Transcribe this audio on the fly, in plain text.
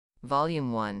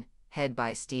Volume 1, Head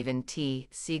by Stephen T.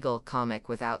 Seagle. Comic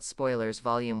Without Spoilers.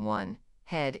 Volume 1,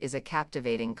 Head is a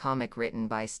captivating comic written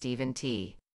by Stephen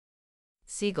T.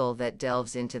 Seagle that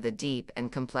delves into the deep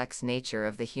and complex nature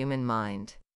of the human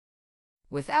mind.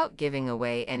 Without giving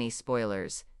away any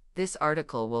spoilers, this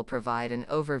article will provide an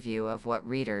overview of what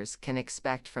readers can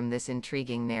expect from this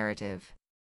intriguing narrative.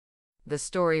 The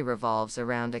story revolves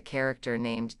around a character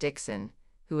named Dixon,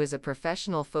 who is a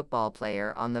professional football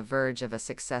player on the verge of a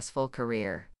successful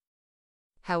career.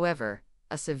 However,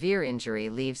 a severe injury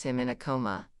leaves him in a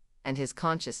coma, and his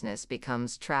consciousness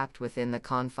becomes trapped within the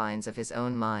confines of his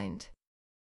own mind.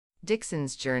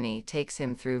 Dixon's journey takes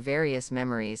him through various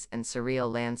memories and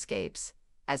surreal landscapes,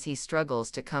 as he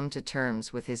struggles to come to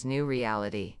terms with his new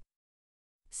reality.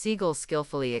 Seagle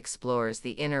skillfully explores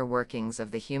the inner workings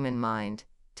of the human mind,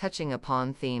 touching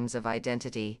upon themes of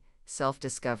identity,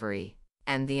 self-discovery,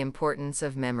 and the importance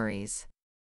of memories.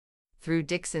 Through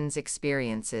Dixon's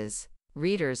experiences,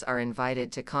 readers are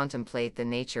invited to contemplate the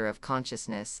nature of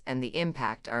consciousness and the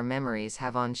impact our memories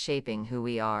have on shaping who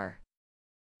we are.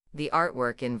 The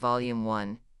artwork in Volume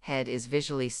 1, Head, is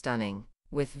visually stunning,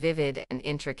 with vivid and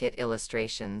intricate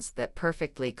illustrations that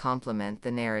perfectly complement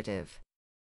the narrative.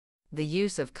 The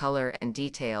use of color and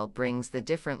detail brings the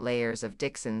different layers of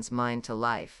Dixon's mind to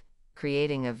life,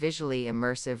 creating a visually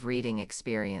immersive reading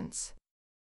experience.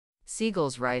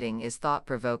 Seagle's writing is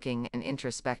thought-provoking and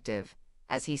introspective,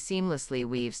 as he seamlessly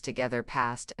weaves together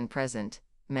past and present,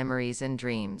 memories and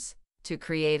dreams, to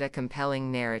create a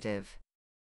compelling narrative.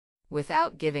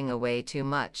 Without giving away too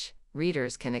much,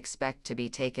 readers can expect to be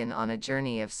taken on a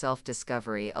journey of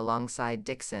self-discovery alongside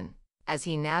Dixon, as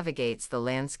he navigates the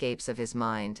landscapes of his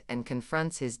mind and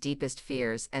confronts his deepest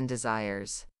fears and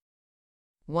desires.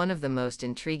 One of the most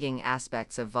intriguing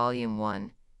aspects of Volume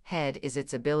 1, Head, is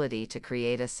its ability to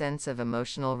create a sense of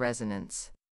emotional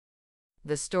resonance.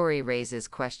 The story raises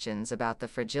questions about the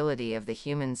fragility of the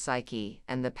human psyche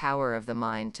and the power of the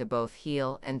mind to both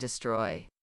heal and destroy.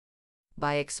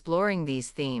 By exploring these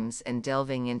themes and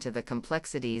delving into the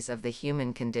complexities of the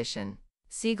human condition,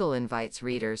 Seagle invites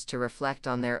readers to reflect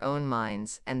on their own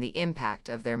minds and the impact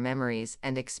of their memories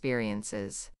and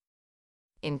experiences.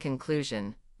 In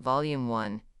conclusion, Volume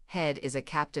 1, Head, is a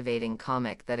captivating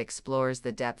comic that explores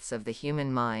the depths of the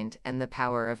human mind and the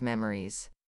power of memories.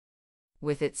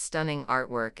 With its stunning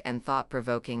artwork and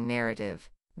thought-provoking narrative,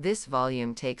 this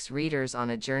volume takes readers on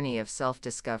a journey of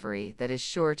self-discovery that is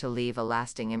sure to leave a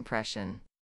lasting impression.